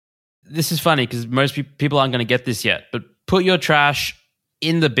this is funny because most people aren't going to get this yet, but put your trash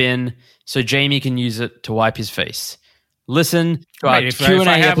in the bin so Jamie can use it to wipe his face. Listen to our Q&A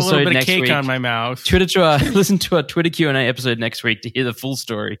episode next week. On my mouth. Listen to our Twitter Q&A episode next week to hear the full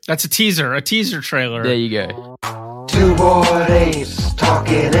story. That's a teaser trailer. There you go. Two bored apes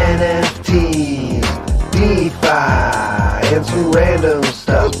talking NFTs, DeFi, and some random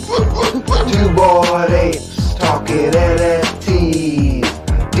stuff. Two bored apes talking NFTs,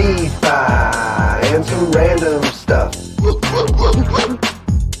 DeFi, and some random stuff.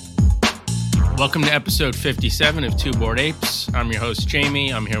 Welcome to episode 57 of Two Bored Apes. I'm your host,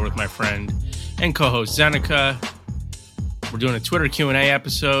 Jamie. I'm here with my friend and co-host, Zeneca. We're doing a Twitter Q&A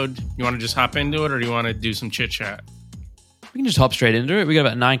episode. You want to just hop into it, or do you want to do some chit-chat? We can just hop straight into it. We got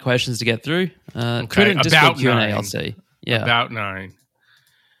about 9 questions to get through. Okay, Twitter and Discord about Q&A, 9. I'll say. Yeah, About 9.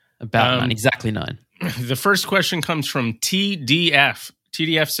 About 9, exactly 9. The first question comes from TDF.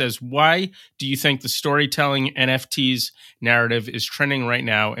 TDF says, why do you think the storytelling NFTs narrative is trending right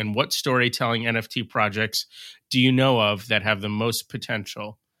now, and what storytelling NFT projects do you know of that have the most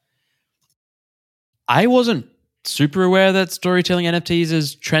potential? I wasn't super aware that storytelling NFTs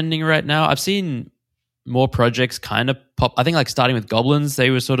is trending right now. I've seen more projects kind of pop. I think like starting with Goblins, they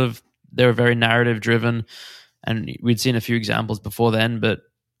were very narrative driven, and we'd seen a few examples before then, but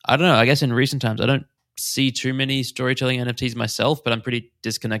I don't know. I guess in recent times, I don't see too many storytelling NFTs myself, but I'm pretty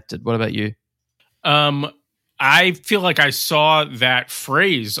disconnected. What about you? I feel like I saw that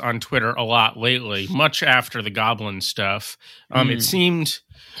phrase on Twitter a lot lately, much after the Goblin stuff. It seemed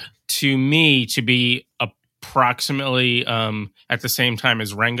to me to be approximately at the same time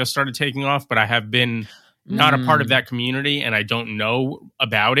as Renga started taking off, but I have been not a part of that community, and I don't know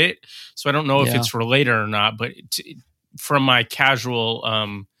about it. So I don't know if it's related or not, but from my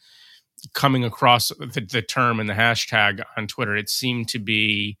casual coming across the term and the hashtag on Twitter, it seemed to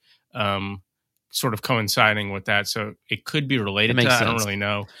be sort of coinciding with that. So it could be related to that. Sense. I don't really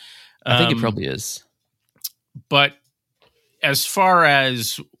know. I think it probably is. But as far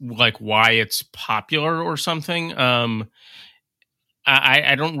as like why it's popular or something, I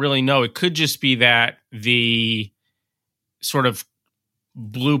don't really know. It could just be that the sort of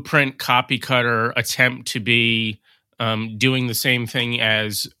blueprint copy cutter attempt to be doing the same thing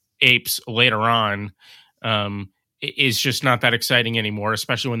as apes later on is just not that exciting anymore,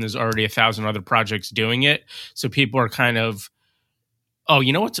 especially when there's already 1,000 other projects doing it. So people are kind of, oh,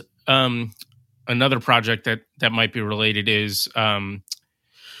 you know what's another project that might be related is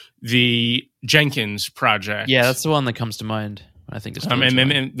the Jenkins project. Yeah, that's the one that comes to mind when I think it's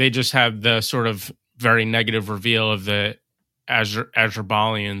and they just have the sort of very negative reveal of the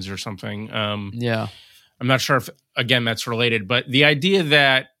Azurbalians or something. Yeah. I'm not sure if, again, that's related, but the idea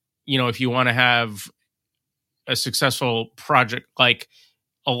that, you know, if you want to have a successful project, like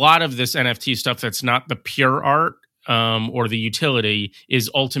a lot of this NFT stuff that's not the pure art or the utility is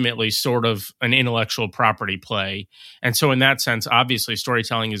ultimately sort of an intellectual property play. And so in that sense, obviously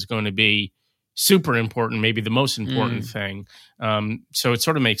storytelling is going to be super important, maybe the most important thing. So it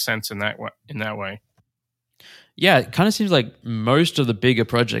sort of makes sense in that way. Yeah, it kind of seems like most of the bigger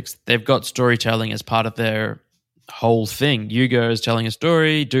projects, they've got storytelling as part of their whole thing. Yuga is telling a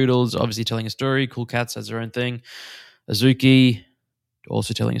story. Doodle's obviously telling a story. Cool Cats has their own thing. Azuki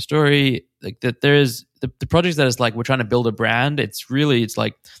also telling a story. Like that, there's the projects that is like we're trying to build a brand. It's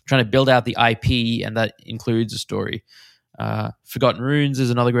like trying to build out the IP, and that includes a story. Forgotten Runes is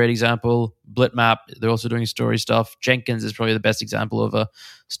another great example. Blitmap, they're also doing story stuff. Jenkins is probably the best example of a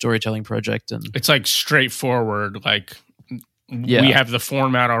storytelling project, and it's like straightforward. Like we have the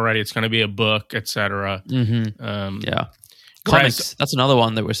format already. It's going to be a book, etc. Yeah, comics. That's another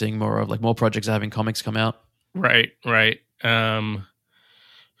one that we're seeing more of. Like more projects are having comics come out. Right.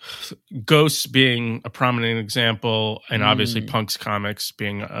 Ghosts being a prominent example, and obviously Punk's comics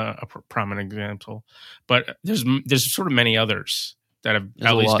being a prominent example. But there's sort of many others that have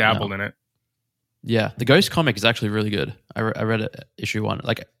at least dabbled in it. Yeah, the Ghost comic is actually really good. I read issue 1.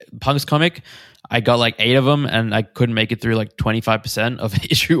 Like Punk's comic, I got like 8 of them, and I couldn't make it through like 25% of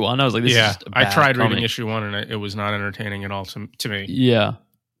issue 1. I was like, this is just a bad I tried comic. reading issue 1, and it was not entertaining at all to me. Yeah,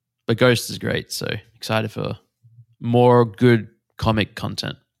 but Ghost is great, so excited for more good comic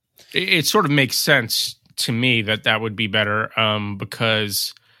content. It sort of makes sense to me that would be better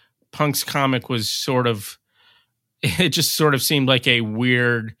because Punk's comic was it just sort of seemed like a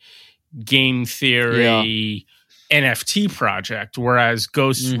weird game theory NFT project, whereas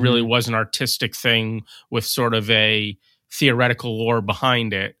Ghost really was an artistic thing with sort of a theoretical lore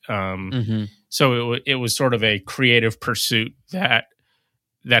behind it. So it was sort of a creative pursuit that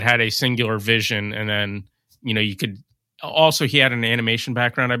had a singular vision, and then, you know, you could also he had an animation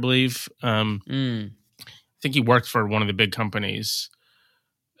background, I believe. I Mm. think he worked for one of the big companies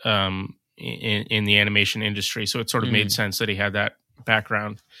in the animation industry, so it sort of made sense that he had that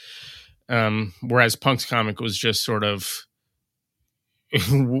background. Whereas Punk's comic was just sort of,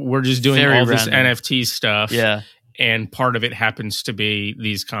 we're just doing Very all this random. NFT stuff, Yeah. and part of it happens to be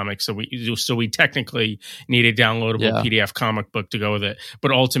these comics. So we technically need a downloadable Yeah. PDF comic book to go with it,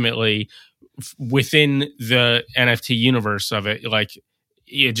 but ultimately within the NFT universe of it, like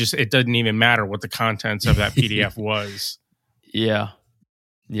it doesn't even matter what the contents of that PDF was. Yeah.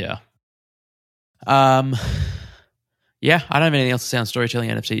 Yeah. Yeah, I don't have anything else to say on storytelling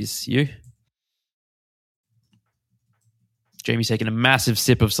NFTs. You? Jamie's taking a massive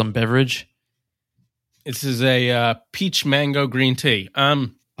sip of some beverage. This is a peach mango green tea. Oh,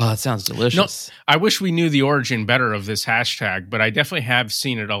 that sounds delicious. I wish we knew the origin better of this hashtag, but I definitely have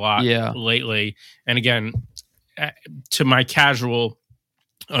seen it a lot lately. And again, to my casual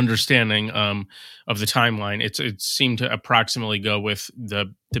understanding of the timeline, it seemed to approximately go with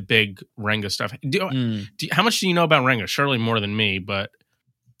the big Renga stuff. How much do you know about Renga? Surely more than me, but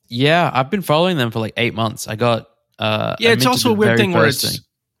Yeah, I've been following them for like 8 months. I got it's also a weird thing where it's thing.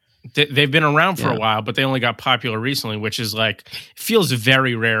 they've been around for a while, but they only got popular recently, which is like, feels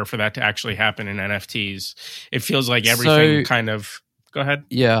very rare for that to actually happen in NFTs. It feels like everything kind of, go ahead.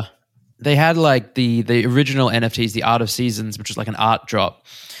 Yeah. They had like the original NFTs, the Art of Seasons, which is like an art drop.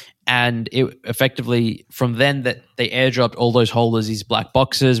 And it effectively, from then, that they airdropped all those holders these black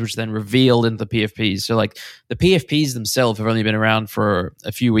boxes, which then revealed into the PFPs. So like the PFPs themselves have only been around for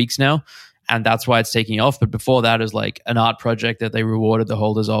a few weeks now, and that's why it's taking off. But before that, it was like an art project that they rewarded the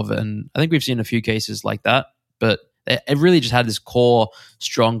holders of. And I think we've seen a few cases like that. But it really just had this core,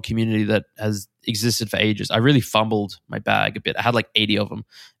 strong community that has existed for ages. I really fumbled my bag a bit. I had like 80 of them,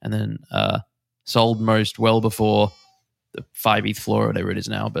 and then sold most well before the 5 ETH floor or whatever it is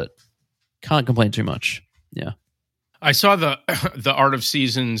now, but can't complain too much. Yeah. I saw the Art of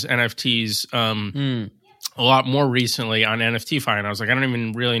Seasons NFTs a lot more recently on NFTFi, and I was like, I don't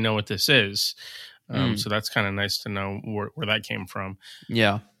even really know what this is. So that's kind of nice to know where that came from.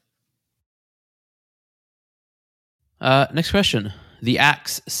 Yeah. Next question. The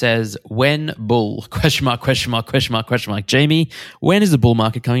Axe says, when bull? Question mark, question mark, question mark, question mark. Jamie, when is the bull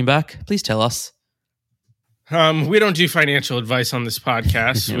market coming back? Please tell us. We don't do financial advice on this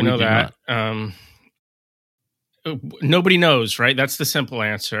podcast. Yeah, we know do that. Nobody knows, right? That's the simple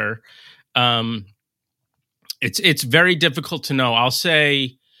answer. It's very difficult to know. I'll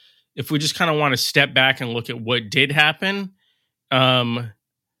say, if we just kind of want to step back and look at what did happen, the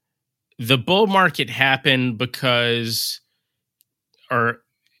bull market happened because, or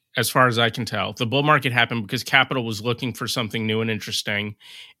as far as I can tell, the bull market happened because capital was looking for something new and interesting,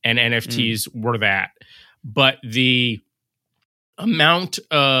 and NFTs were that. But the amount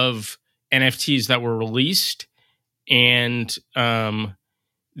of NFTs that were released and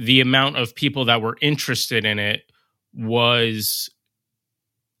the amount of people that were interested in it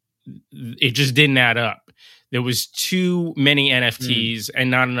just didn't add up. There was too many NFTs and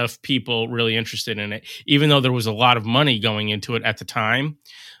not enough people really interested in it, even though there was a lot of money going into it at the time.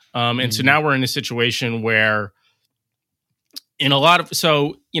 And so now we're in a situation where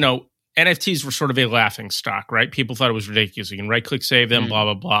NFTs were sort of a laughing stock, right? People thought it was ridiculous. You can right-click save them, blah,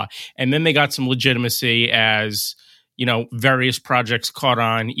 blah, blah. And then they got some legitimacy as, various projects caught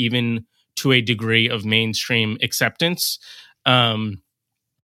on, even to a degree of mainstream acceptance. But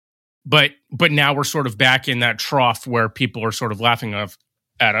now we're sort of back in that trough where people are sort of laughing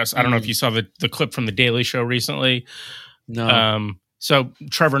at us. I don't know if you saw the clip from The Daily Show recently. No. So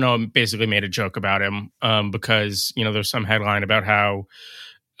Trevor Noah basically made a joke about him because, there's some headline about how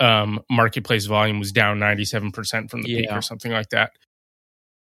marketplace volume was down 97% from the peak or something like that.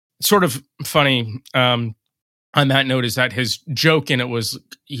 Sort of funny on that note is that his joke in it was,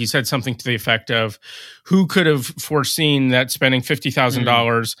 he said something to the effect of, who could have foreseen that spending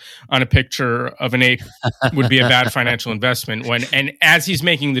 $50,000 on a picture of an ape would be a bad financial investment, and as he's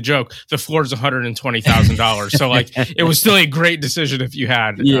making the joke, the floor is $120,000. So like, it was still a great decision if you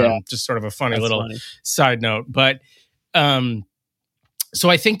had. Just sort of a funny side note. But so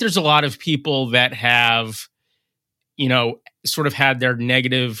I think there's a lot of people that have, sort of had their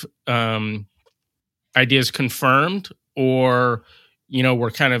negative ideas confirmed, or,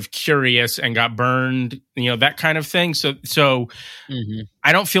 were kind of curious and got burned, that kind of thing. So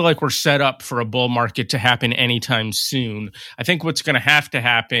I don't feel like we're set up for a bull market to happen anytime soon. I think what's going to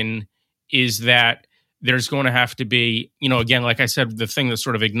happen is that there's going to have to be, again, like I said, the thing that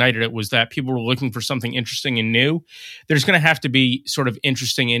sort of ignited it was that people were looking for something interesting and new. There's going to have to be sort of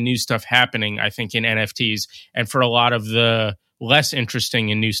interesting and new stuff happening, I think, in NFTs, and for a lot of the less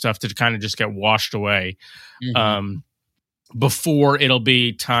interesting and new stuff to kind of just get washed away before it'll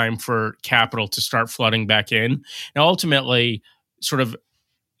be time for capital to start flooding back in. Now, ultimately, sort of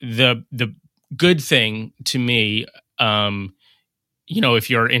the good thing to me, if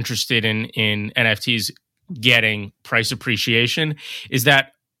you're interested in NFTs getting price appreciation, is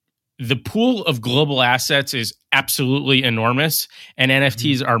that the pool of global assets is absolutely enormous, and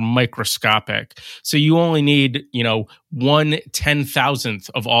NFTs are microscopic. So you only need, 1/10,000th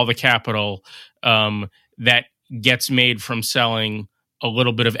of all the capital that gets made from selling a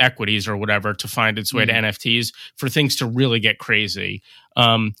little bit of equities or whatever to find its way to NFTs for things to really get crazy.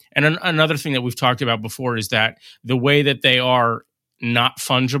 And another thing that we've talked about before is that the way that they are not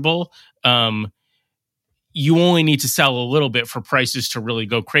fungible, you only need to sell a little bit for prices to really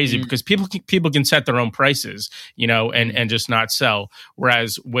go crazy because people can set their own prices, and just not sell.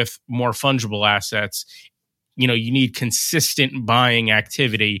 Whereas with more fungible assets, you need consistent buying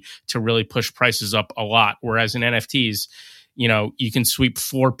activity to really push prices up a lot. Whereas in NFTs, you can sweep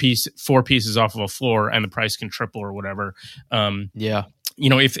four pieces off of a floor and the price can triple or whatever.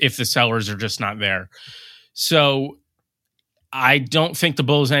 If the sellers are just not there. So I don't think the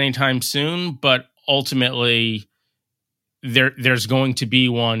bull is anytime soon, but ultimately there's going to be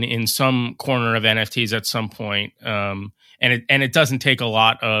one in some corner of NFTs at some point. And it doesn't take a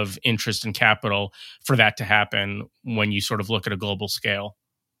lot of interest and capital for that to happen when you sort of look at a global scale.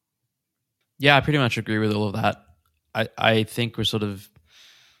 Yeah, I pretty much agree with all of that. I think it's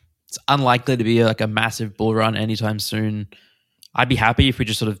unlikely to be like a massive bull run anytime soon. I'd be happy if we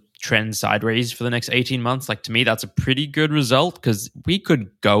just sort of trend sideways for the next 18 months. Like, to me, that's a pretty good result because we could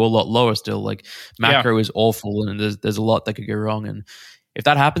go a lot lower still. Like, macro is awful and there's a lot that could go wrong. And if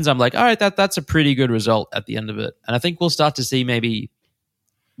that happens, I'm like, all right, that's a pretty good result at the end of it. And I think we'll start to see we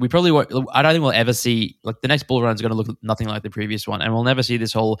probably won't, I don't think we'll ever see, like, the next bull run is going to look nothing like the previous one. And we'll never see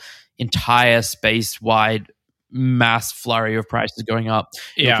this whole entire space-wide mass flurry of prices going up.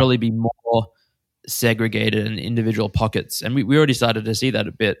 It'll probably be more segregated in individual pockets. And we already started to see that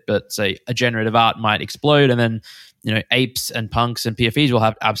a bit, but say a generative art might explode and then, apes and punks and PFEs will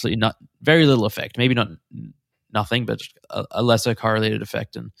have absolutely very little effect. Maybe not nothing, but a lesser correlated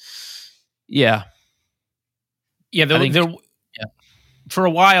effect. And for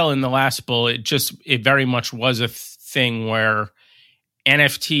a while in the last bull, it very much was a thing where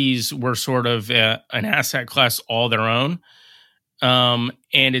NFTs were sort of an asset class all their own.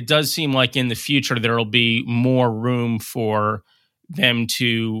 And it does seem like in the future, there'll be more room for them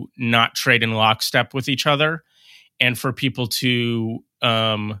to not trade in lockstep with each other and for people to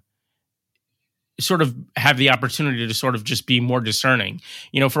sort of have the opportunity to sort of just be more discerning.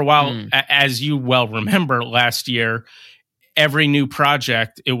 For a while, as you well remember last year, every new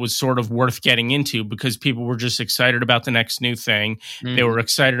project, it was sort of worth getting into because people were just excited about the next new thing. They were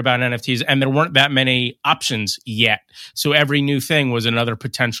excited about NFTs and there weren't that many options yet. So every new thing was another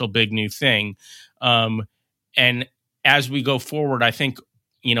potential big new thing. And as we go forward, I think,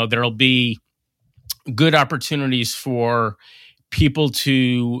 there'll be good opportunities for people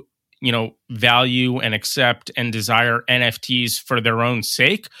to, value and accept and desire NFTs for their own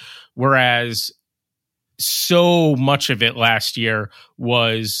sake. Whereas so much of it last year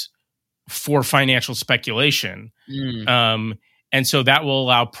was for financial speculation. And so that will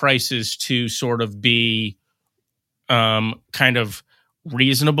allow prices to sort of be kind of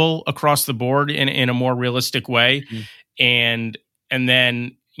reasonable across the board in a more realistic way. And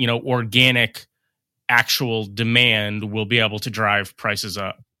then, organic actual demand will be able to drive prices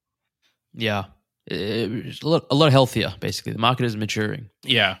up. Yeah. It's a lot healthier, basically. The market is maturing.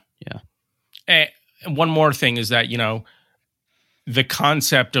 Yeah. And one more thing is that, the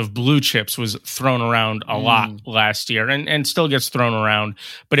concept of blue chips was thrown around a lot last year and still gets thrown around,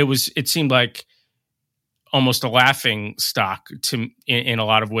 but it seemed like almost a laughing stock in a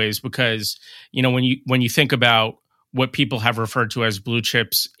lot of ways because, when you think about what people have referred to as blue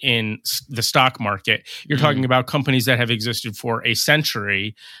chips in the stock market, you're talking about companies that have existed for a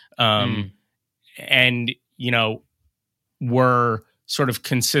century, and, were sort of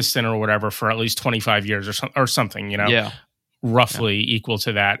consistent or whatever for at least 25 years or something, roughly equal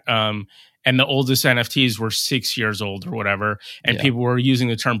to that. And the oldest NFTs were 6 years old or whatever. And people were using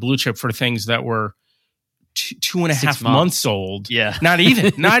the term blue chip for things that were two and a 6 half months. months old. Yeah. Not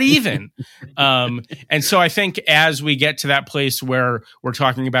even. And so I think as we get to that place where we're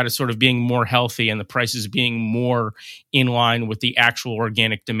talking about it sort of being more healthy and the prices being more in line with the actual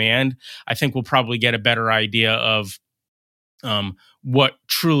organic demand, I think we'll probably get a better idea of what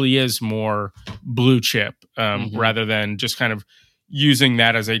truly is more blue chip, rather than just kind of using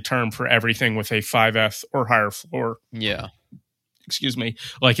that as a term for everything with a 5F or higher floor. Yeah. Excuse me,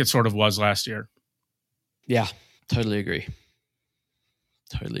 like it sort of was last year. Yeah. Totally agree.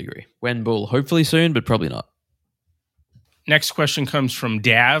 When bull, hopefully soon, but probably not. Next question comes from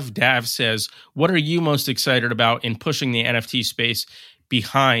Dav. Dav says, what are you most excited about in pushing the NFT space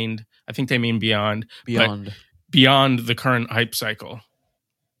behind, I think they mean beyond the current hype cycle?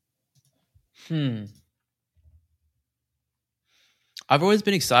 I've always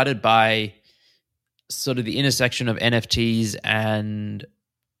been excited by sort of the intersection of NFTs and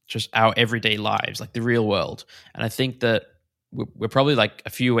just our everyday lives, like the real world. And I think that we're probably like a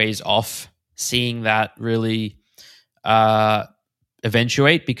few ways off seeing that really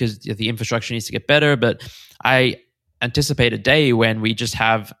eventuate, because the infrastructure needs to get better. But I anticipate a day when we just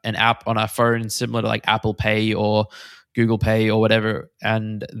have an app on our phone similar to like Apple Pay or Google Pay or whatever,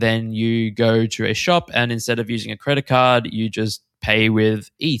 and then you go to a shop and instead of using a credit card, you just pay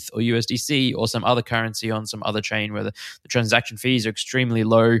with ETH or USDC or some other currency on some other chain where the transaction fees are extremely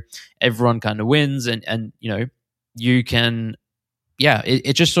low. Everyone kind of wins, and you can,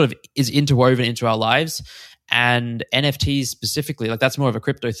 it just sort of is interwoven into our lives. And NFTs specifically, like that's more of a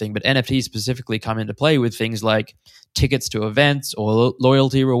crypto thing, but NFTs specifically come into play with things like tickets to events or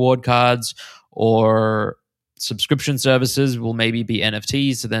loyalty reward cards, or subscription services will maybe be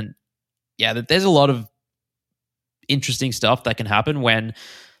NFTs. So then, there's a lot of interesting stuff that can happen when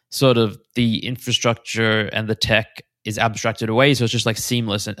sort of the infrastructure and the tech is abstracted away. So it's just like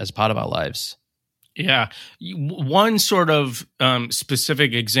seamless as part of our lives. Yeah. One sort of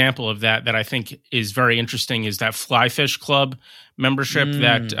specific example of that I think is very interesting is that Flyfish Club membership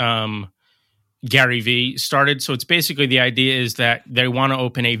that Gary Vee started. So it's basically, the idea is that they want to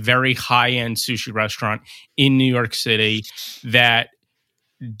open a very high-end sushi restaurant in New York City that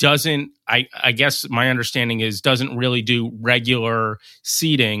doesn't, I guess my understanding is, doesn't really do regular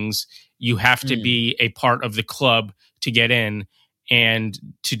seatings. You have to be a part of the club to get in. And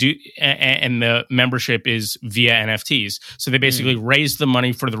the membership is via NFTs. So they basically raise the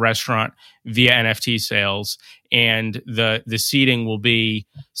money for the restaurant via NFT sales, and the seating will be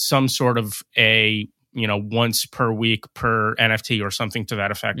some sort of a once per week per NFT or something to that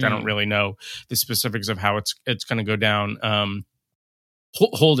effect. I don't really know the specifics of how it's going to go down.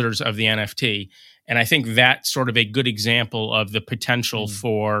 Holders of the NFT, and I think that's sort of a good example of the potential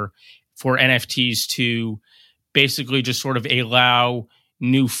for NFTs to basically just sort of allow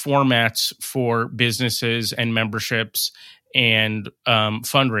new formats for businesses and memberships and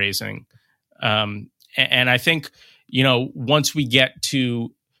fundraising. And I think, once we get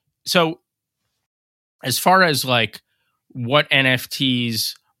to, so as far as like what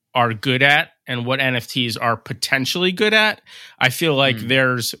NFTs are good at and what NFTs are potentially good at, I feel like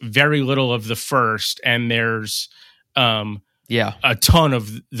there's very little of the first, and there's a ton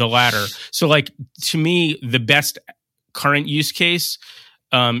of the latter. So like, to me, the best current use case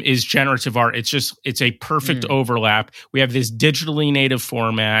is generative art. It's a perfect overlap. We have this digitally native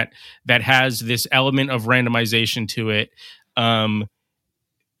format that has this element of randomization to it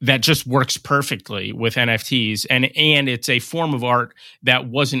that just works perfectly with NFTs. And it's a form of art that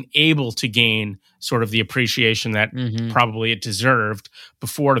wasn't able to gain sort of the appreciation that probably it deserved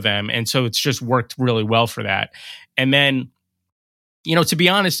before them. And so it's just worked really well for that. And then, to be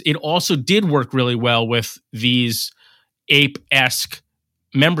honest, it also did work really well with these ape-esque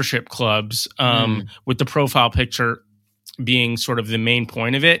membership clubs, with the profile picture being sort of the main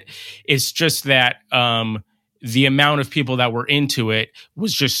point of it. It's just that the amount of people that were into it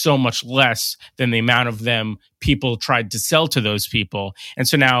was just so much less than the amount of them people tried to sell to those people. And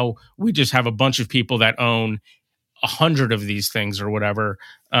so now we just have a bunch of people that own 100 of these things or whatever,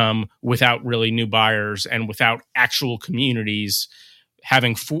 without really new buyers and without actual communities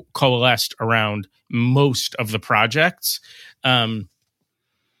having coalesced around most of the projects.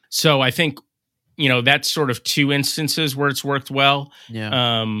 So I think, that's sort of two instances where it's worked well.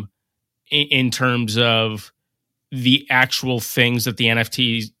 Yeah. In terms of the actual things that the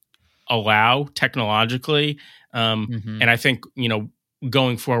NFTs allow technologically. And I think,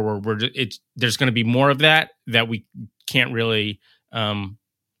 going forward, there's going to be more of that we can't really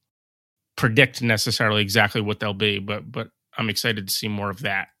predict necessarily exactly what they'll be, but I'm excited to see more of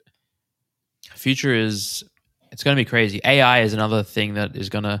that. Future it's going to be crazy. AI is another thing that is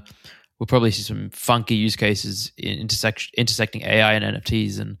going to we'll probably see some funky use cases in intersecting AI and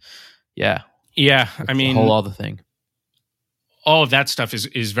NFTs, and yeah, I mean, a whole other thing. All of that stuff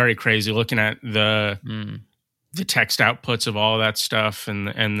is very crazy. Looking at the text outputs of all of that stuff, and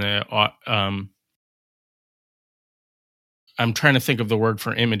the I'm trying to think of the word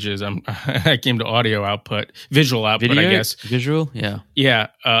for images. I came to audio output, visual output, Video? I guess. Visual, yeah,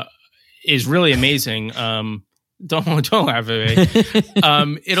 is really amazing. Don't have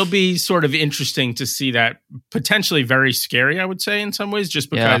it. It'll be sort of interesting to see that, potentially very scary, I would say, in some ways,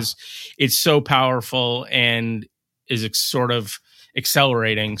 just because it's so powerful and is sort of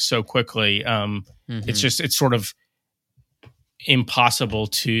accelerating so quickly. It's sort of impossible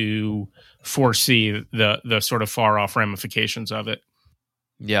to foresee the sort of far off ramifications of it.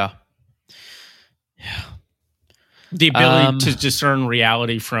 Yeah. The ability to discern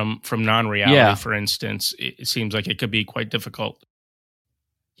reality from non-reality, for instance, it seems like it could be quite difficult.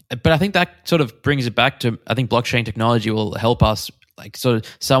 But I think that sort of brings it back to, I think blockchain technology will help us. Like, sort of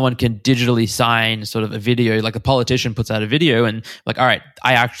someone can digitally sign sort of a video, like a politician puts out a video and like, all right,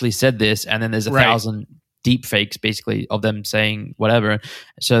 I actually said this, and then there's 1,000 deep fakes basically of them saying whatever.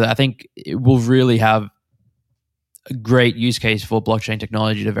 So I think it will really have a great use case for blockchain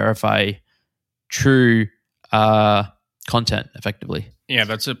technology to verify true content effectively. Yeah,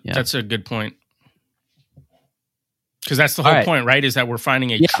 that's a good point. Because that's the whole point, right? Is that we're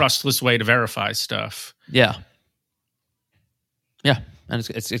finding a trustless way to verify stuff. Yeah, and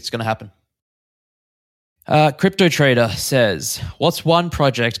it's going to happen. Crypto Trader says, "What's one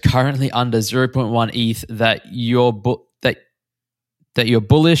project currently under 0.1 ETH that you're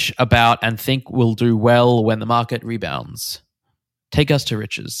bullish about and think will do well when the market rebounds? Take us to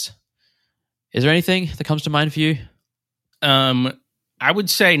riches." Is there anything that comes to mind for you? I would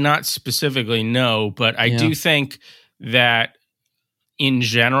say not specifically, no, but I do think that in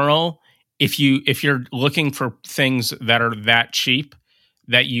general, if you're looking for things that are that cheap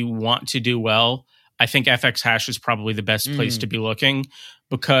that you want to do well, I think FX Hash is probably the best place to be looking,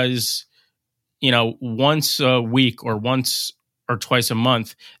 because, once a week or once or twice a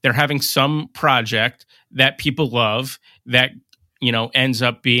month, they're having some project that people love that, ends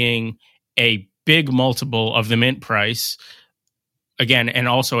up being a big multiple of the mint price. Again, and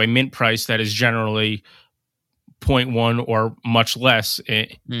also a mint price that is generally 0.1 or much less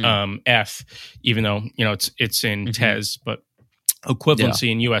F, even though, it's in TES, but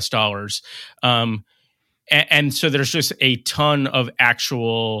equivalency in US dollars. And so there's just a ton of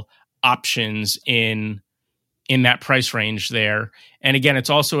actual options in that price range there. And again, it's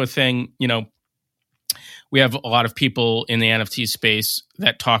also a thing, we have a lot of people in the NFT space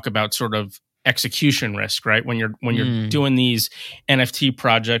that talk about sort of execution risk, right? When you're doing these NFT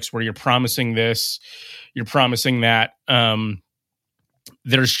projects where you're promising this, you're promising that,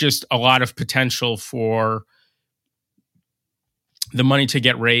 there's just a lot of potential for the money to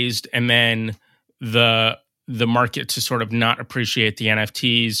get raised and then the market to sort of not appreciate the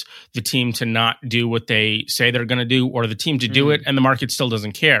NFTs, the team to not do what they say they're going to do, or the team to do it and the market still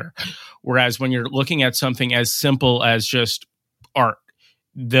doesn't care. Whereas when you're looking at something as simple as just art,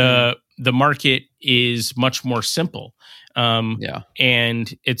 the market is much more simple.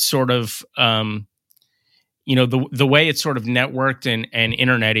 And it's sort of, the way it's sort of networked and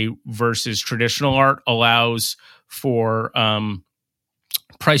internet-y versus traditional art allows for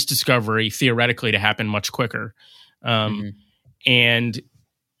price discovery theoretically to happen much quicker. And,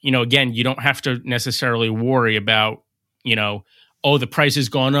 again, you don't have to necessarily worry about, the price has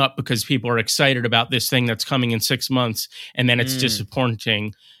gone up because people are excited about this thing that's coming in 6 months, and then it's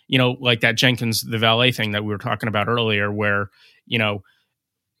disappointing, like that Jenkins, the valet thing that we were talking about earlier, where,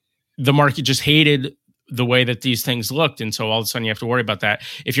 the market just hated the way that these things looked. And so all of a sudden you have to worry about that.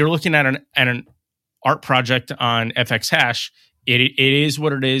 If you're looking at an art project on FX Hash, it is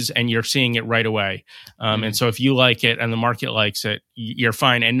what it is, and you're seeing it right away. And so if you like it and the market likes it, you're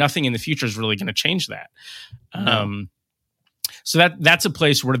fine. And nothing in the future is really going to change that. So that's a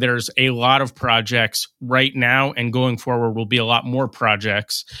place where there's a lot of projects right now, and going forward will be a lot more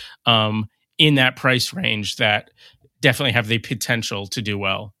projects in that price range that definitely have the potential to do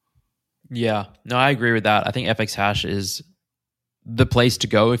well. Yeah, no, I agree with that. I think FX Hash is the place to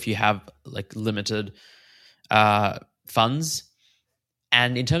go if you have like limited funds.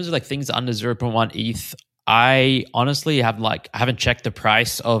 And in terms of like things under 0.1 ETH, I honestly haven't checked the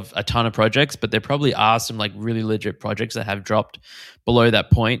price of a ton of projects, but there probably are some like really legit projects that have dropped below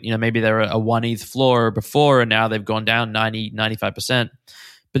that point. Maybe they were a 1 ETH floor before and now they've gone down 95%.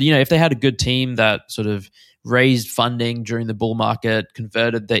 But, if they had a good team that sort of raised funding during the bull market,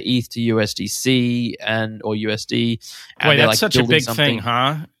 converted their ETH to USDC or USD. Boy, that's such a big thing,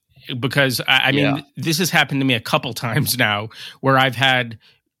 huh? because I mean, Yeah. this has happened to me a couple times now where I've had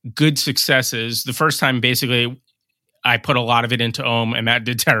good successes. The first time, basically, I put a lot of it into Ohm, and that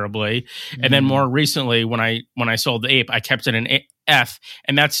did terribly. And then more recently, when I sold the Ape, I kept it in F,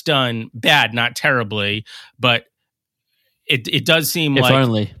 and that's done bad, not terribly, but it does seem If like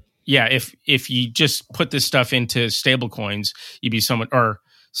only. yeah, if you just put this stuff into stable coins, you'd be somewhat, or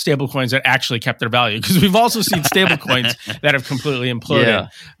stable coins that actually kept their value, because we've also seen stable coins that have completely imploded. Yeah.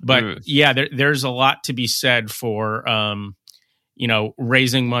 But yeah, there's a lot to be said for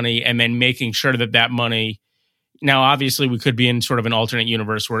raising money and then making sure that money. Now, obviously, we could be in sort of an alternate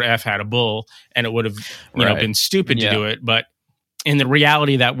universe where F had a bull, and it would have been stupid to do it. But in the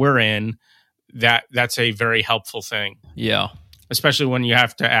reality that we're in, that's a very helpful thing. Yeah. Especially when you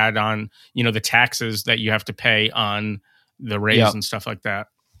have to add on, the taxes that you have to pay on the raise and stuff like that.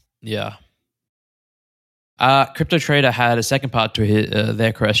 Yeah. Crypto Trader had a second part to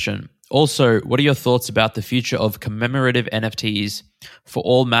their question. Also, what are your thoughts about the future of commemorative NFTs for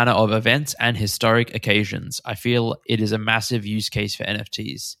all manner of events and historic occasions? I feel it is a massive use case for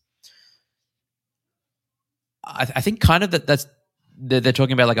NFTs. I think kind of that's they're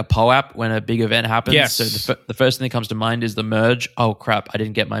talking about like a POAP when a big event happens. Yes. So the first thing that comes to mind is the merge. Oh crap, I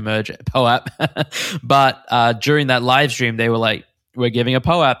didn't get my merge POAP. But during that live stream, they were like, we're giving a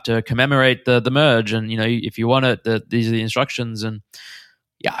POAP to commemorate the merge. And, if you want it, these are the instructions. And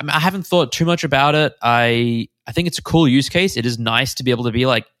yeah, I haven't thought too much about it. I think it's a cool use case. It is nice to be able to be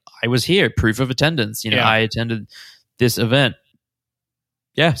like, I was here, proof of attendance. I attended this event.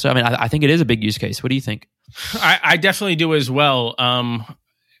 Yeah. So, I think it is a big use case. What do you think? I definitely do as well.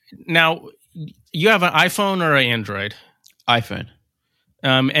 Now, you have an iPhone or an Android? iPhone.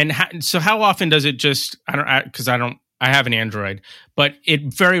 So how often does it just? I have an Android, but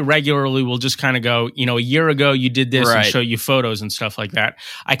it very regularly will just kind of go. A year ago you did this and show you photos and stuff like that.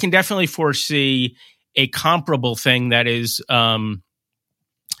 I can definitely foresee a comparable thing that is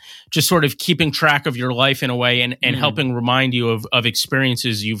just sort of keeping track of your life in a way and helping remind you of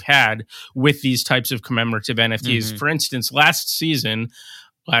experiences you've had with these types of commemorative NFTs. For instance, last year/season,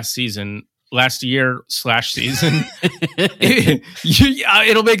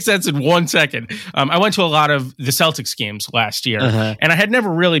 it'll make sense in 1 second. I went to a lot of the Celtics games last year, and I had never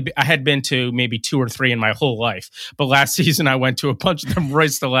really, I had been to maybe 2 or 3 in my whole life. But last season I went to a bunch of them.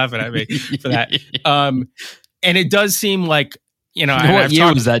 Roy's still laughing at me for that. And it does seem like, what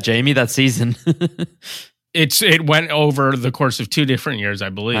year was that, Jamie? That season? It went over the course of 2 different years, I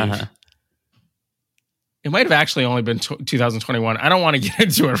believe. It might have actually only been 2021. I don't want to get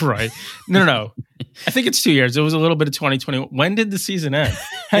into it, right? No. I think it's 2 years. It was a little bit of 2021. When did the season end?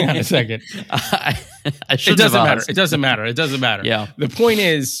 Hang on a second. It doesn't matter. Yeah. The point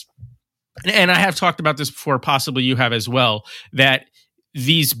is, and I have talked about this before, possibly you have as well, that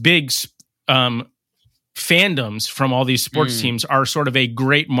these big fandoms from all these sports teams are sort of a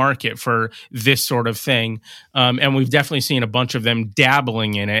great market for this sort of thing, and we've definitely seen a bunch of them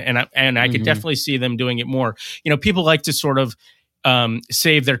dabbling in it, and I could definitely see them doing it more. People like to sort of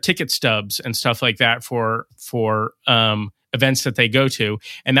save their ticket stubs and stuff like that for events that they go to,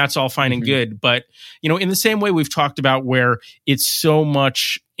 and that's all fine and good. But in the same way we've talked about where it's so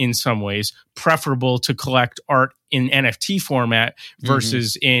much, in some ways, preferable to collect art in NFT format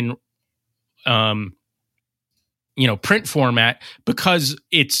versus in print format, because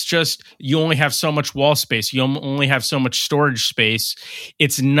it's just, you only have so much wall space. You only have so much storage space.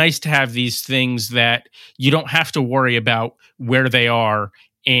 It's nice to have these things that you don't have to worry about where they are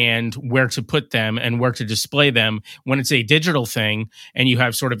and where to put them and where to display them when it's a digital thing and you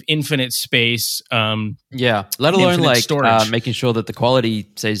have sort of infinite space. Let alone like storage. Making sure that the quality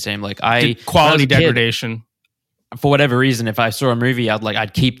stays the same. Like quality degradation. For whatever reason, if I saw a movie,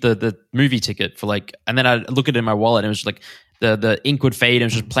 I'd keep the movie ticket for and then I'd look at it in my wallet and it was just like the ink would fade and it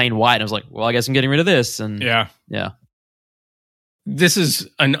was just plain white. And I was like, well, I guess I'm getting rid of this. And yeah. This is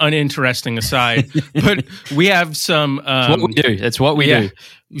an uninteresting aside, but we have some. It's what we do. It's what we do.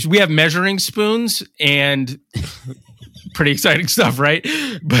 We have measuring spoons and pretty exciting stuff, right?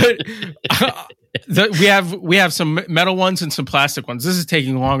 But we have some metal ones and some plastic ones. This is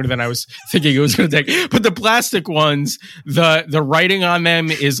taking longer than I was thinking it was going to take. But the plastic ones, the writing on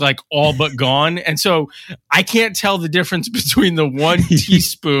them is like all but gone, and so I can't tell the difference between the 1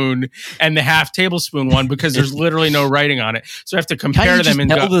 teaspoon and the half tablespoon one because there's literally no writing on it. So I have to compare them and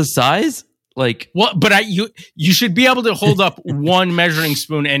tell the size. But you should be able to hold up one measuring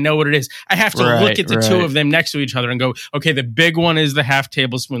spoon and know what it is. I have to look at the two of them next to each other and go, okay, the big one is the half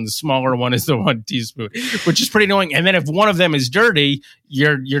tablespoon, the smaller one is the 1 teaspoon, which is pretty annoying. And then if one of them is dirty,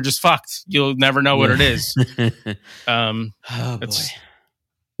 you're just fucked. You'll never know what it is. Oh boy.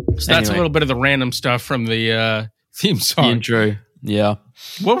 So that's a little bit of the random stuff from the theme song. The intro. Yeah.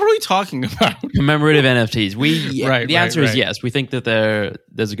 What were we talking about? Commemorative NFTs. The answer is right. yes. We think that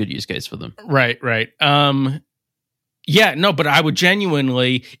there's a good use case for them. Right. Yeah, no, but I would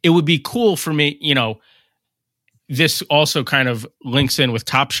genuinely, it would be cool for me, this also kind of links in with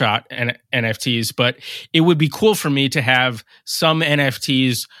Top Shot and NFTs, but it would be cool for me to have some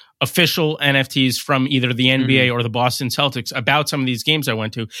NFTs, official NFTs from either the NBA or the Boston Celtics about some of these games I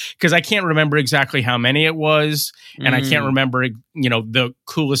went to, because I can't remember exactly how many it was, and I can't remember, the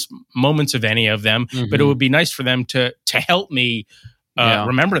coolest moments of any of them, but it would be nice for them to help me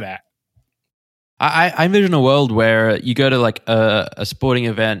remember that. I envision a world where you go to like a sporting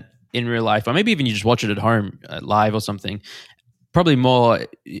event in real life, or maybe even you just watch it at home live or something. Probably more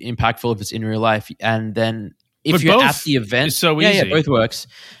impactful if it's in real life. And then if you're at the event, it's so easy. Yeah, both works.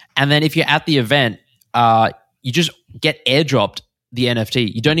 And then if you're at the event, you just get airdropped the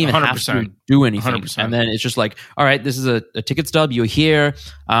NFT. You don't even 100%. have to do anything. 100%. And then it's just like, all right, this is a ticket stub. You're here.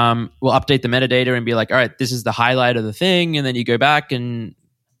 We'll update the metadata and be like, all right, this is the highlight of the thing. And then you go back and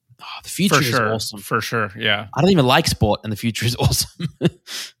the future is awesome. For sure, yeah. I don't even like sport, and the future is awesome.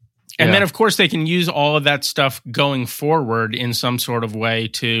 And then, of course, they can use all of that stuff going forward in some sort of way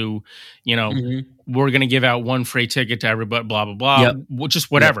to, we're going to give out one free ticket to everybody, blah, blah, blah, just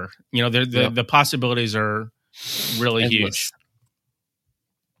whatever. Yep. The possibilities are really huge.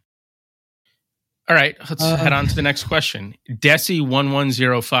 All right, let's head on to the next question.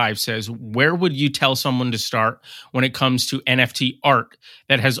 Desi1105 says, where would you tell someone to start when it comes to NFT art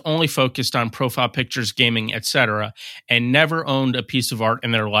that has only focused on profile pictures, gaming, etc., and never owned a piece of art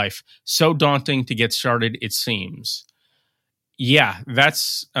in their life? So daunting to get started, it seems. Yeah,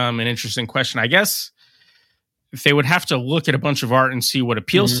 that's an interesting question. I guess they would have to look at a bunch of art and see what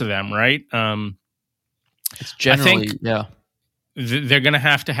appeals to them, right? It's generally, I think they're going to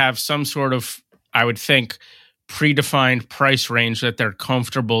have some sort of, I would think, predefined price range that they're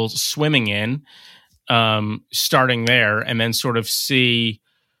comfortable swimming in, starting there, and then sort of see,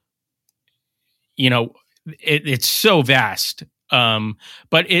 it's so vast.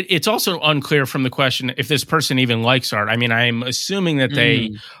 But it's also unclear from the question if this person even likes art. I mean, I'm assuming that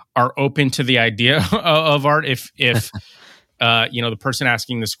they are open to the idea of art. If the person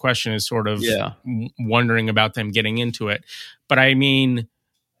asking this question is sort of wondering about them getting into it. But I mean,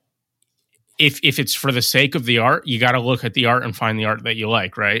 if it's for the sake of the art, you got to look at the art and find the art that you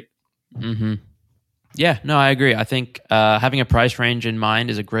like, right? Mm-hmm. Yeah, no, I agree. I think having a price range in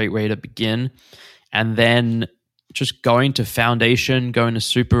mind is a great way to begin. And then just going to Foundation, going to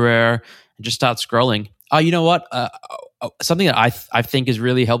Super Rare, and just start scrolling. Oh, you know what? Something that I think is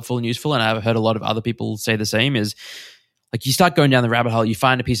really helpful and useful, and I've heard a lot of other people say the same, is like you start going down the rabbit hole, you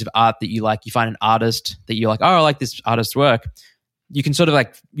find a piece of art that you like, you find an artist that you're like, oh, I like this artist's work. You can sort of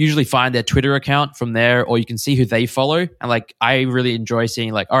like usually find their Twitter account from there, or you can see who they follow. And like, I really enjoy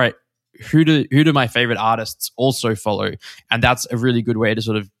seeing like, all right, who do my favorite artists also follow? And that's a really good way to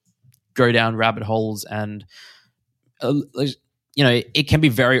sort of go down rabbit holes. And, it can be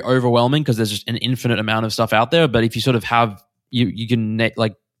very overwhelming because there's just an infinite amount of stuff out there. But if you sort of have, you can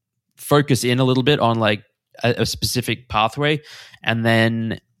like focus in a little bit on like a specific pathway, and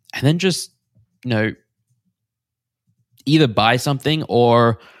then just, either buy something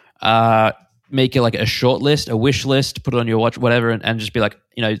or make it like a short list, a wish list, put it on your watch, whatever, and just be like,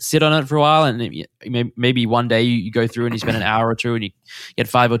 sit on it for a while. And maybe one day you go through and you spend an hour or two and you get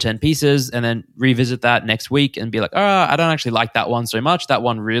 5 or 10 pieces, and then revisit that next week and be like, I don't actually like that one so much. That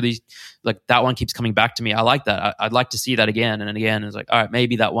one really, like, that one keeps coming back to me. I like that. I'd like to see that again and again. And it's like, all right,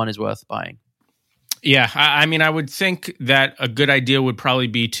 maybe that one is worth buying. Yeah. I mean, I would think that a good idea would probably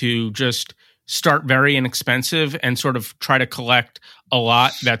be to just start very inexpensive and sort of try to collect a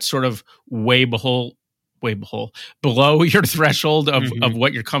lot that's sort of way below your threshold of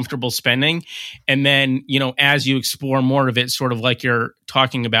what you're comfortable spending. And then, as you explore more of it, sort of like you're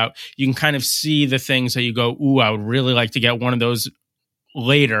talking about, you can kind of see the things that you go, ooh, I would really like to get one of those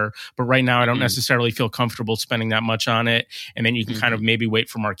later, but right now I don't necessarily feel comfortable spending that much on it. And then you can kind of maybe wait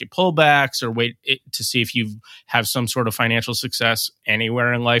for market pullbacks, or wait to see if you have some sort of financial success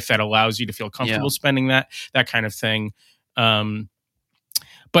anywhere in life that allows you to feel comfortable spending that kind of thing.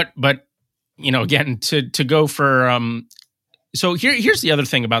 But again, to go for so here's the other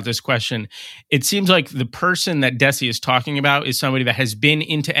thing about this question. It seems like the person that Desi is talking about is somebody that has been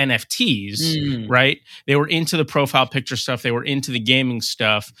into NFTs, right? They were into the profile picture stuff, they were into the gaming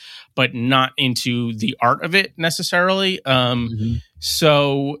stuff, but not into the art of it necessarily.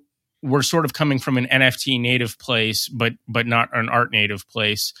 So we're sort of coming from an NFT native place, but not an art native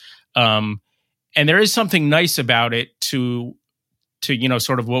place. And there is something nice about it to to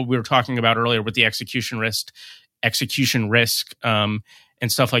sort of what we were talking about earlier with the execution risk, and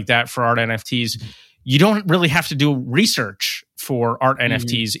stuff like that for art NFTs. You don't really have to do research for art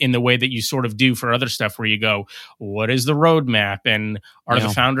NFTs in the way that you sort of do for other stuff where you go, what is the roadmap and are the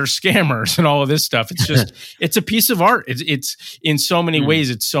founders scammers and all of this stuff. It's just, it's a piece of art. It's in so many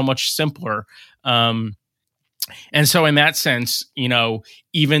ways, it's so much simpler. And so in that sense,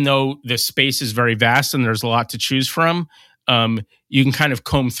 even though the space is very vast and there's a lot to choose from, you can kind of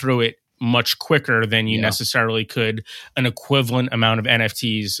comb through it much quicker than you necessarily could an equivalent amount of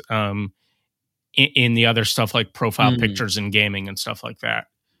NFTs, in the other stuff like profile pictures and gaming and stuff like that.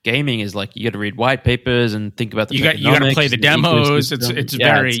 Gaming is like, you got to read white papers and think about the you got to play the demos. It's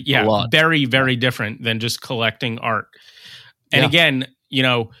very, very different than just collecting art. And again,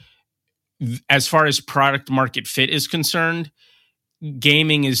 as far as product market fit is concerned,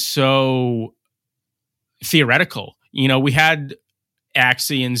 gaming is so theoretical. We had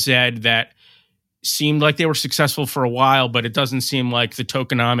Axie and Zed that seemed like they were successful for a while, but it doesn't seem like the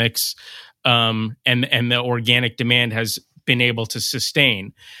tokenomics and the organic demand has been able to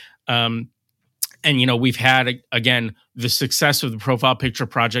sustain. And we've had, again, the success of the profile picture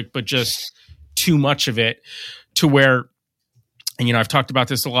project, but just too much of it to where, and I've talked about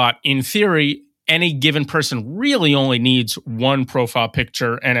this a lot, in theory, any given person really only needs one profile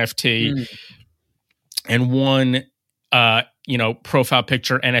picture NFT and one profile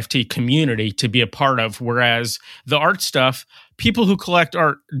picture NFT community to be a part of. Whereas the art stuff, people who collect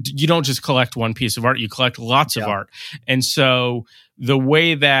art, you don't just collect one piece of art, you collect lots of art. And so the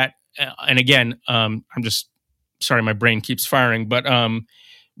way that, and again, I'm just, sorry, my brain keeps firing, but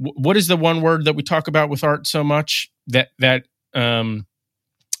what is the one word that we talk about with art so much that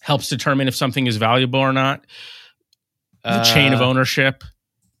helps determine if something is valuable or not? The chain of ownership.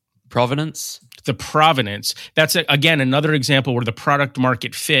 Provenance. The provenance. That's, again, another example where the product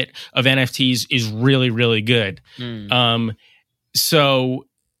market fit of NFTs is really, really good. So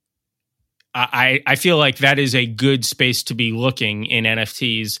I feel like that is a good space to be looking in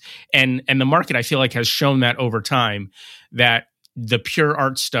NFTs. And the market, I feel like, has shown that over time, that the pure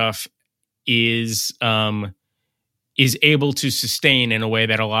art stuff is able to sustain in a way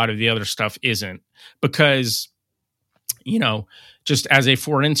that a lot of the other stuff isn't. Because, just as a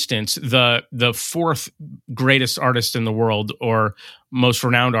for instance, the fourth greatest artist in the world or most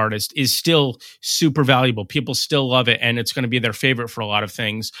renowned artist is still super valuable. People still love it, and it's going to be their favorite for a lot of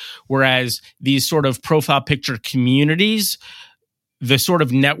things. Whereas these sort of profile picture communities, the sort of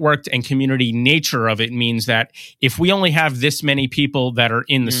networked and community nature of it means that if we only have this many people that are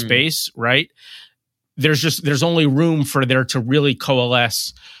in the space, right, there's only room for there to really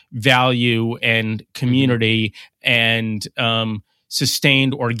coalesce value and community and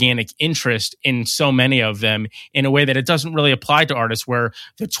sustained organic interest in so many of them in a way that it doesn't really apply to artists, where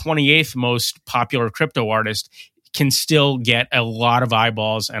the 28th most popular crypto artist can still get a lot of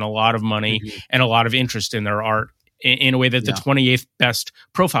eyeballs and a lot of money and a lot of interest in their art in a way that the 28th best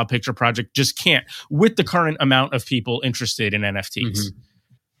profile picture project just can't, with the current amount of people interested in NFTs.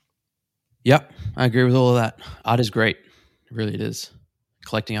 Yep, I agree with all of that. Art is great. Really, it is.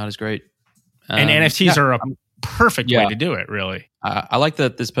 Collecting art is great. And NFTs are a perfect way to do it, really. I like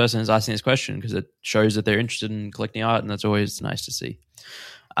that this person is asking this question because it shows that they're interested in collecting art, and that's always nice to see.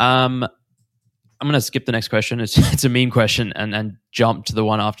 I'm going to skip the next question. It's a meme question and jump to the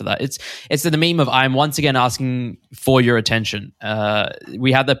one after that. It's the meme of, I'm once again asking for your attention.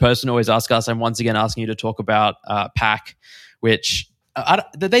 We had that person always ask us, I'm once again asking you to talk about PAC, which...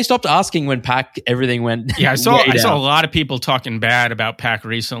 they stopped asking when PAC everything went. Yeah, I saw a lot of people talking bad about PAC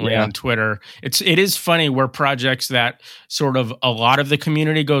recently on Twitter. It is funny where projects that sort of a lot of the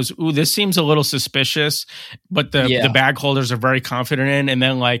community goes, ooh, this seems a little suspicious, but the bag holders are very confident in, and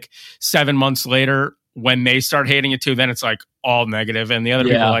then like 7 months later, when they start hating it too, then it's like all negative, and the other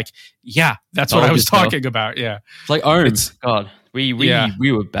people are like, yeah, that's what I was talking about. Yeah, it's like God, we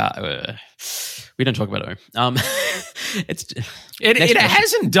were bad. We don't talk about OHM. It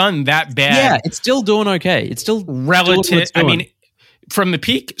hasn't done that bad. Yeah, it's still doing okay. It's still relative. I mean, from the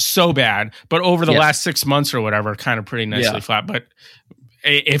peak, so bad, but over the last 6 months or whatever, kind of pretty nicely flat. But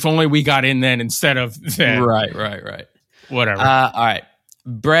if only we got in then instead of then. Right. Whatever. All right.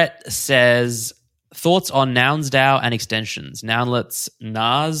 Brett says, thoughts on nouns DAO and extensions, nounlets,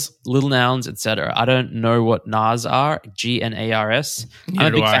 NARS, little nouns, etc. I don't know what NARS are. GNARS. I'm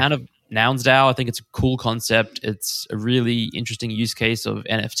a big fan of Nouns DAO. I think it's a cool concept. It's a really interesting use case of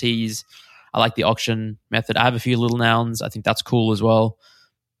NFTs. I like the auction method. I have a few little nouns. I think that's cool as well.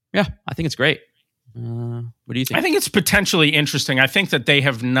 Yeah, I think it's great. What do you think? I think it's potentially interesting. I think that they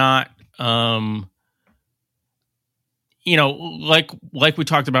have not, like we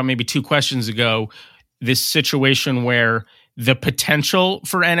talked about maybe 2 questions ago, this situation where the potential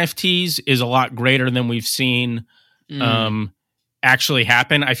for NFTs is a lot greater than we've seen actually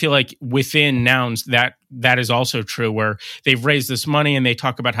happen. I feel like within Nouns that is also true, where they've raised this money and they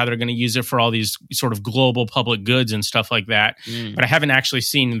talk about how they're going to use it for all these sort of global public goods and stuff like that. But I haven't actually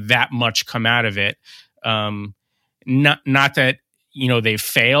seen that much come out of it. Not that, they've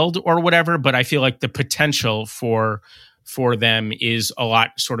failed or whatever, but I feel like the potential for them is a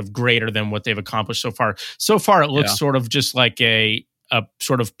lot sort of greater than what they've accomplished so far. So far, it looks sort of just like a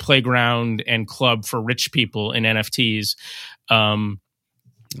sort of playground and club for rich people in NFTs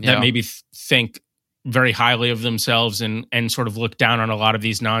that maybe think very highly of themselves and sort of look down on a lot of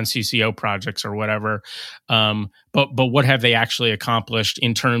these non-CCO projects or whatever. But what have they actually accomplished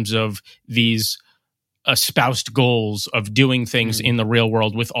in terms of these espoused goals of doing things in the real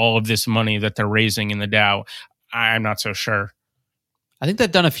world with all of this money that they're raising in the DAO? I'm not so sure. I think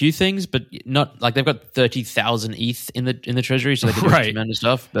they've done a few things, but not like they've got 30,000 ETH in the treasury, so they can do tremendous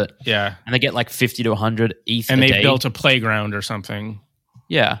stuff. But and they get like 50 to 100 ETH, and they've built a playground or something.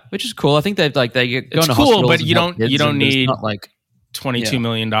 Yeah, which is cool. I think they've like they go it's to cool, but you hospitals don't need not like $22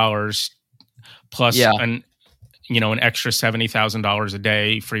 million plus an extra $70,000 a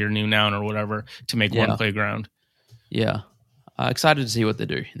day for your new Noun or whatever to make one playground. Yeah, excited to see what they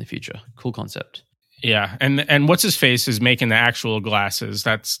do in the future. Cool concept. Yeah, and what's his face is making the actual glasses.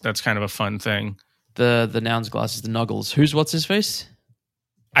 That's kind of a fun thing. The Nouns glasses, the Nuggles. Who's what's his face?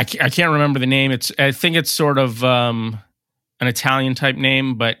 I can't remember the name. I think it's sort of an Italian type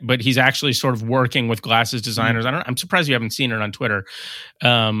name, but he's actually sort of working with glasses designers. I'm surprised you haven't seen it on Twitter.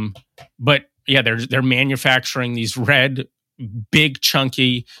 But yeah, they're manufacturing these red, big,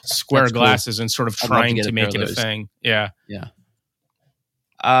 chunky, square glasses and sort of trying to make it a thing. Yeah. Yeah.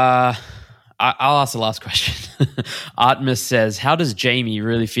 I'll ask the last question. Artemis says, how does Jamie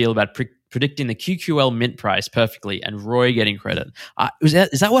really feel about predicting the QQL mint price perfectly and Roy getting credit? Is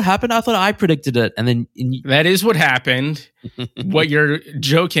that what happened? I thought I predicted it. And then that is what happened. What you're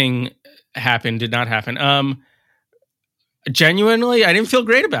joking did not happen. Genuinely, I didn't feel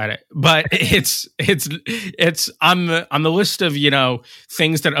great about it, but it's on the list of,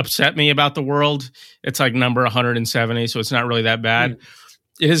 things that upset me about the world. It's like number 170. So it's not really that bad.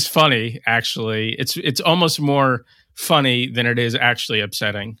 It is funny, actually. It's almost more funny than it is actually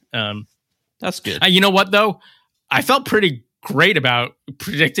upsetting. That's good. You know what, though? I felt pretty great about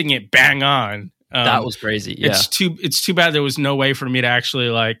predicting it bang on. That was crazy. Yeah. It's too bad there was no way for me to actually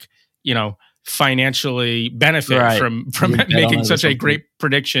financially benefit from making such a great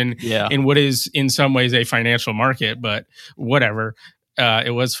prediction in what is in some ways a financial market. But whatever,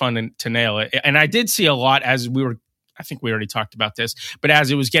 it was fun to nail it. And I did see a lot as I think we already talked about this, but as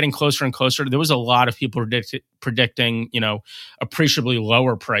it was getting closer and closer, there was a lot of people predicting, appreciably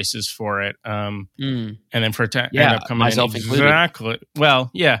lower prices for it. And then for it to end up coming myself in included. Exactly. Well,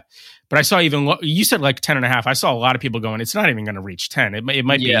 yeah. But I saw you said like 10.5. I saw a lot of people going, it's not even going to reach 10. It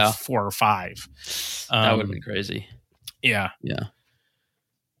might be 4 or 5. That would have been crazy. Yeah. Yeah.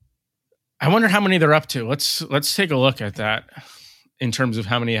 I wonder how many they're up to. Let's take a look at that. In terms of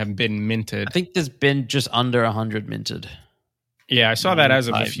how many have been minted. I think there's been just under 100 minted. Yeah, I saw that as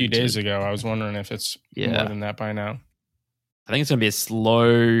of a few days ago. I was wondering if it's more than that by now. I think it's going to be a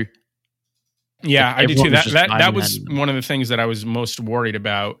slow... Yeah, I do too. That was one of the things that I was most worried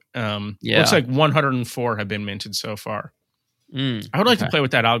about. Looks like 104 have been minted so far. I would like to play with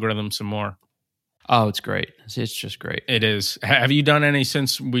that algorithm some more. Oh, it's great. It's just great. It is. Have you done any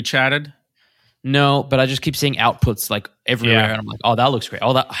since we chatted? No, but I just keep seeing outputs like everywhere, and I'm like, "Oh, that looks great!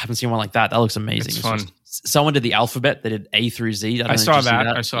 Oh, I haven't seen one like that. That looks amazing." It's fun. Someone did the alphabet; they did A through Z. I saw that.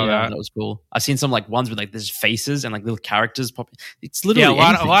 I saw that. That was cool. I've seen some like ones with like there's faces and like little characters popping. It's literally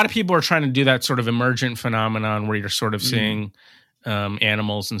a lot of people are trying to do that sort of emergent phenomenon where you're sort of seeing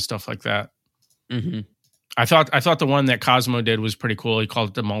animals and stuff like that. Mm-hmm. I thought the one that Cosmo did was pretty cool. He called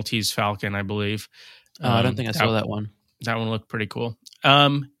it the Maltese Falcon, I believe. I don't think I saw that one. That one looked pretty cool.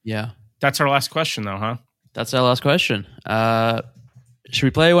 Yeah. That's our last question, though, huh? That's our last question. Should we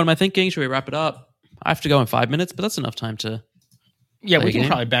play What Am I Thinking? Should we wrap it up? I have to go in 5 minutes, but that's enough time to... Yeah, we can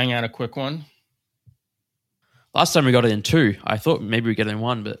probably bang out a quick one. Last time we got it in 2. I thought maybe we'd get it in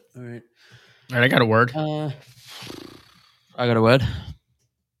 1, but... All right, I got a word. I got a word.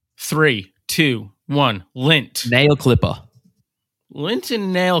 3, 2, 1. Lint. Nail clipper. Lint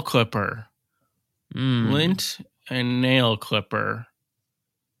and nail clipper. Lint and nail clipper.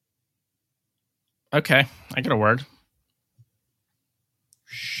 Okay, I got a word.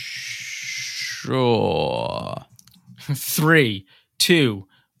 Sure. 3, 2,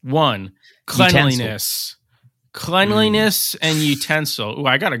 1. Cleanliness. Cleanliness and utensil. Ooh,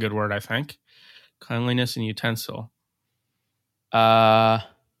 I got a good word, I think. Cleanliness and utensil.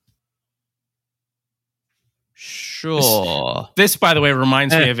 Sure. This, by the way,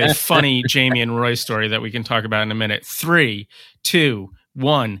 reminds me of a funny Jamie and Roy story that we can talk about in a minute. 3, 2,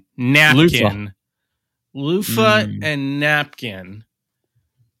 1. Napkin. Loofah and napkin.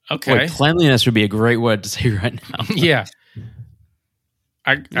 Okay. Boy, cleanliness would be a great word to say right now. Yeah.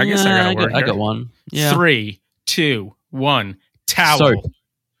 I guess I got a word. I got one. Yeah. 3, 2, 1. Towel.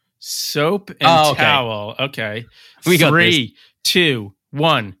 Soap and towel. Okay. We got 3, 2,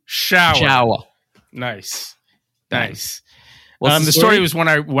 1. Shower. Nice. The story was when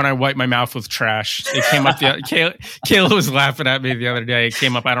I wiped my mouth with trash. It came up. Kayla was laughing at me the other day. It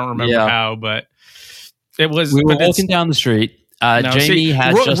came up. I don't remember how, but it was. We were walking down the street. Jamie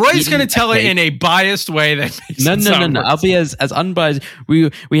had Roy's going to tell it in a biased way that makes no. I'll be as unbiased. We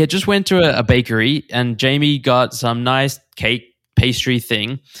had just went to a bakery and Jamie got some nice cake pastry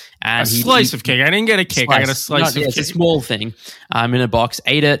thing, and a slice of cake. I didn't get a cake. I got a slice of cake. It's a small thing. In a box.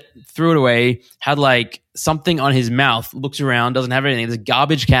 Ate it, threw it away. Had like something on his mouth. Looks around, doesn't have anything. There's a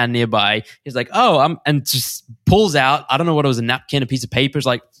garbage can nearby. He's like, and just pulls out. I don't know what it was. A napkin, a piece of paper. Is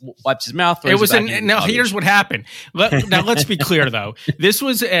like wipes his mouth. It was here's what happened. Now let's be clear though. This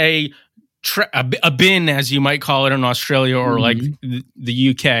was a bin, as you might call it in Australia or like the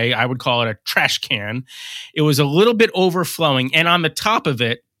UK. I would call it a trash can. It was a little bit overflowing, and on the top of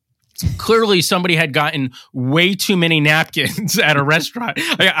it, clearly somebody had gotten way too many napkins at a restaurant.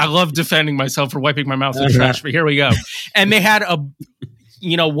 I love defending myself for wiping my mouth with trash, but here we go. And they had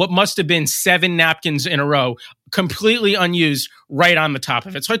what must have been 7 napkins in a row, completely unused, right on the top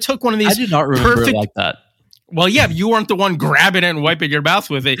of it. So I took one of these. I did not remember it like that. Well, yeah, you weren't the one grabbing it and wiping your mouth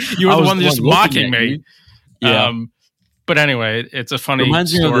with it. You were the one just mocking me. Yeah. But anyway, it's a funny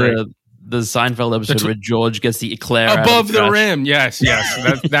reminds story. Me of the Seinfeld episode where George gets the eclair above the rim. Yes.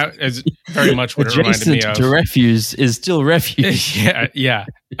 That is very much what it reminded me of. To refuse is still refuge. yeah.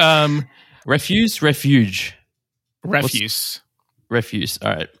 Refuse. Refuse. All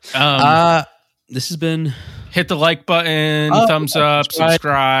right. This has been. Hit the like button, thumbs up,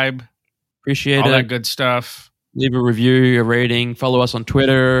 subscribe. Appreciate all it. that good stuff. Leave a review, a rating. Follow us on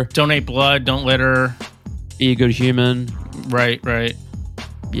Twitter. Donate blood. Don't litter. Be a good human. Right.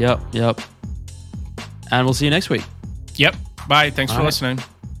 Yep. And we'll see you next week. Yep. Bye. Thanks for listening.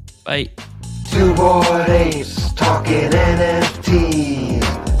 Bye. 2 Bored Apes talking NFTs,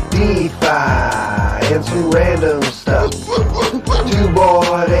 DeFi, and some random stuff. 2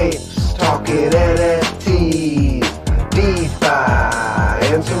 Bored Apes talking NFTs, DeFi,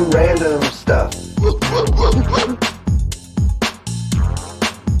 and some random stuff.